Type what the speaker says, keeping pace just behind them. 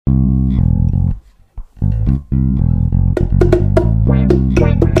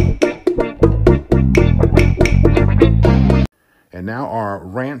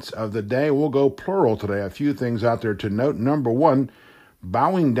rants of the day. We'll go plural today. A few things out there to note. Number one,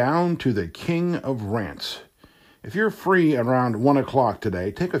 bowing down to the king of rants. If you're free around 1 o'clock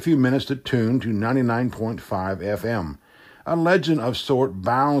today, take a few minutes to tune to 99.5 FM. A legend of sort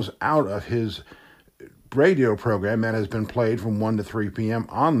bows out of his radio program that has been played from 1 to 3 p.m.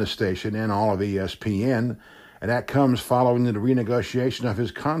 on the station and all of ESPN. And that comes following the renegotiation of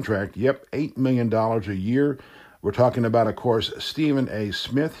his contract. Yep, $8 million a year. We're talking about, of course, Stephen A.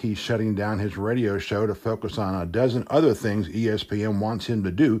 Smith. He's shutting down his radio show to focus on a dozen other things ESPN wants him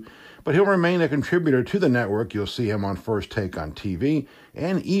to do. But he'll remain a contributor to the network. You'll see him on First Take on TV.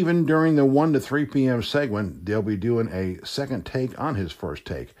 And even during the 1 to 3 p.m. segment, they'll be doing a second take on his First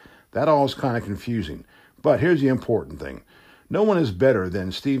Take. That all is kind of confusing. But here's the important thing. No one is better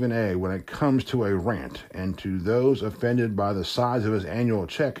than Stephen A. when it comes to a rant. And to those offended by the size of his annual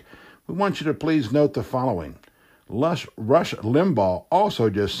check, we want you to please note the following. Rush Limbaugh also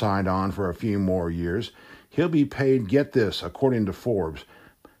just signed on for a few more years. He'll be paid, get this, according to Forbes.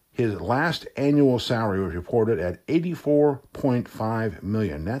 His last annual salary was reported at $84.5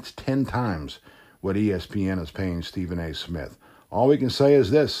 million. That's 10 times what ESPN is paying Stephen A. Smith. All we can say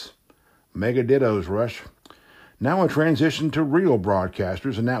is this, mega dittos, Rush. Now a transition to real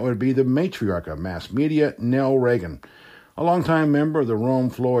broadcasters, and that would be the matriarch of mass media, Nell Reagan. A longtime member of the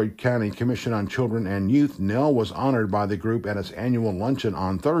Rome-Floyd County Commission on Children and Youth, Nell was honored by the group at its annual luncheon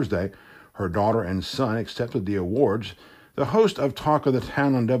on Thursday. Her daughter and son accepted the awards. The host of Talk of the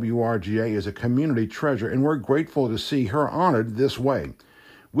Town on WRGA is a community treasure, and we're grateful to see her honored this way.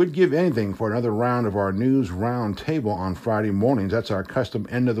 We'd give anything for another round of our News Round Table on Friday mornings. That's our custom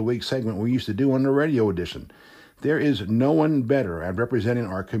end-of-the-week segment we used to do on the radio edition. There is no one better at representing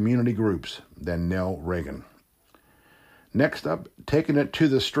our community groups than Nell Reagan. Next up, taking it to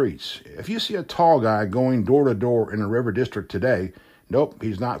the streets. If you see a tall guy going door to door in the River District today, nope,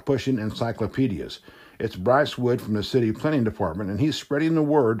 he's not pushing encyclopedias. It's Bryce Wood from the City Planning Department, and he's spreading the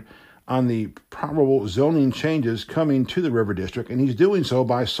word on the probable zoning changes coming to the River District, and he's doing so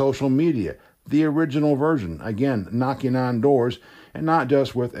by social media, the original version. Again, knocking on doors, and not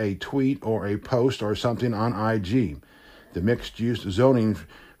just with a tweet or a post or something on IG. The mixed-use zoning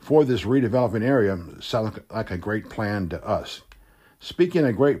for this redevelopment area sounds like a great plan to us. Speaking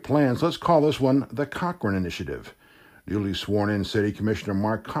of great plans, let's call this one the Cochran Initiative. Newly sworn-in City Commissioner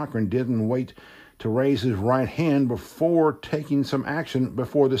Mark Cochran didn't wait to raise his right hand before taking some action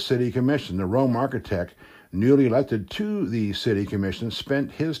before the City Commission. The Rome architect, newly elected to the City Commission,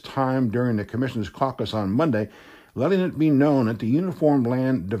 spent his time during the Commission's caucus on Monday letting it be known that the Uniform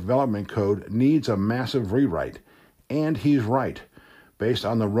Land Development Code needs a massive rewrite. And he's right. Based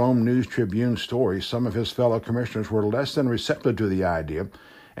on the Rome News-Tribune story, some of his fellow commissioners were less than receptive to the idea,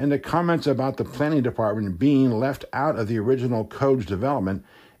 and the comments about the planning department being left out of the original code's development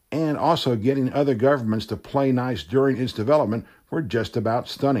and also getting other governments to play nice during its development were just about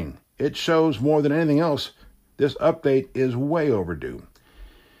stunning. It shows more than anything else, this update is way overdue.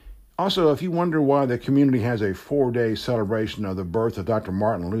 Also, if you wonder why the community has a 4-day celebration of the birth of Dr.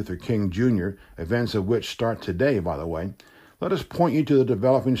 Martin Luther King Jr., events of which start today, by the way, let us point you to the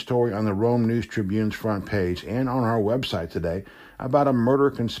developing story on the Rome News-Tribune's front page and on our website today about a murder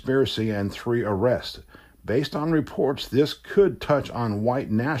conspiracy and 3 arrests. Based on reports, this could touch on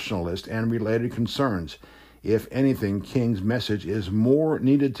white nationalist and related concerns. If anything, King's message is more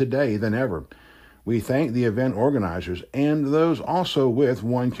needed today than ever. We thank the event organizers and those also with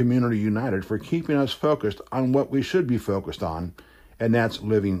One Community United for keeping us focused on what we should be focused on, and that's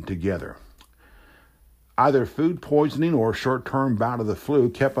living together. Either food poisoning or short-term bout of the flu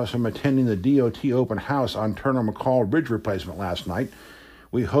kept us from attending the DOT open house on Turner McCall Bridge replacement last night.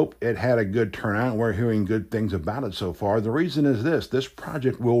 We hope it had a good turnout. We're hearing good things about it so far. The reason is this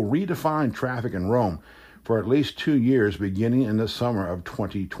project will redefine traffic in Rome for at least 2 years beginning in the summer of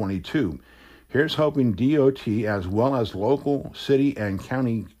 2022. Here's hoping DOT, as well as local, city, and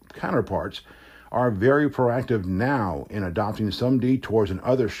county counterparts, are very proactive now in adopting some detours and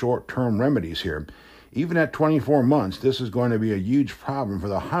other short-term remedies here. Even at 24 months, this is going to be a huge problem for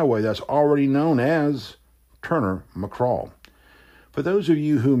the highway that's already known as Turner McCall. For those of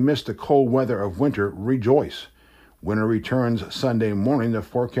you who missed the cold weather of winter, rejoice. Winter returns Sunday morning. The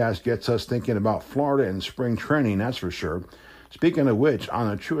forecast gets us thinking about Florida and spring training, that's for sure. Speaking of which, on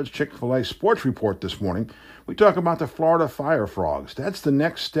the Truett's Chick-fil-A Sports Report this morning, we talk about the Florida Fire Frogs. That's the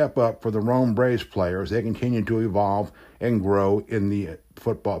next step up for the Rome Braves players. They continue to evolve and grow in the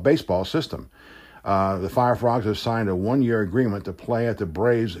baseball system. The Fire Frogs have signed a 1-year agreement to play at the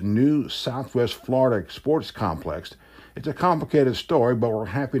Braves' new Southwest Florida Sports Complex. It's a complicated story, but we're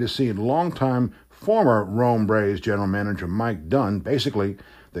happy to see longtime former Rome Braves general manager Mike Dunn, basically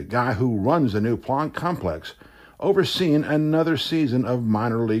the guy who runs the new Plonk Complex, overseeing another season of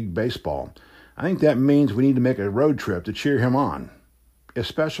minor league baseball. I think that means we need to make a road trip to cheer him on,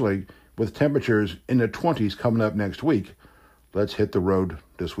 especially with temperatures in the 20s coming up next week. Let's hit the road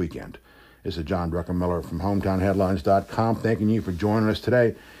this weekend. This is John Druckenmiller from HometownHeadlines.com, thanking you for joining us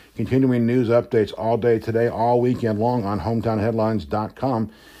today. Continuing news updates all day today, all weekend long on HometownHeadlines.com.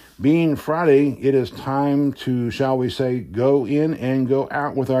 Being Friday, it is time to, shall we say, go in and go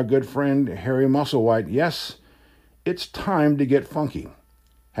out with our good friend Harry Musselwhite. Yes, it's time to get funky.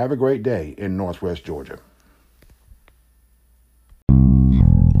 Have a great day in Northwest Georgia.